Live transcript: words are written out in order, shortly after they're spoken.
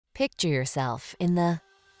Picture yourself in the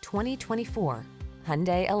 2024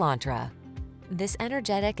 Hyundai Elantra. This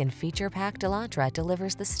energetic and feature-packed Elantra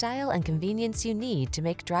delivers the style and convenience you need to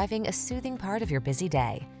make driving a soothing part of your busy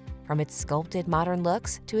day. From its sculpted modern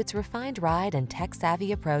looks to its refined ride and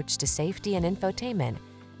tech-savvy approach to safety and infotainment,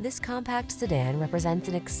 this compact sedan represents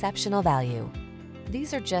an exceptional value.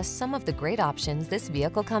 These are just some of the great options this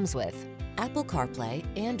vehicle comes with: Apple CarPlay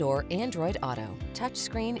and/or Android Auto,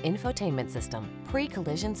 touchscreen infotainment system,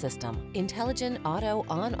 pre-collision system, intelligent auto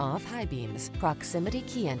on-off high beams, proximity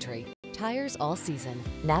key entry, tires all season,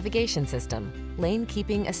 navigation system, lane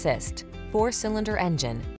keeping assist, 4-cylinder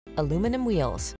engine, aluminum wheels.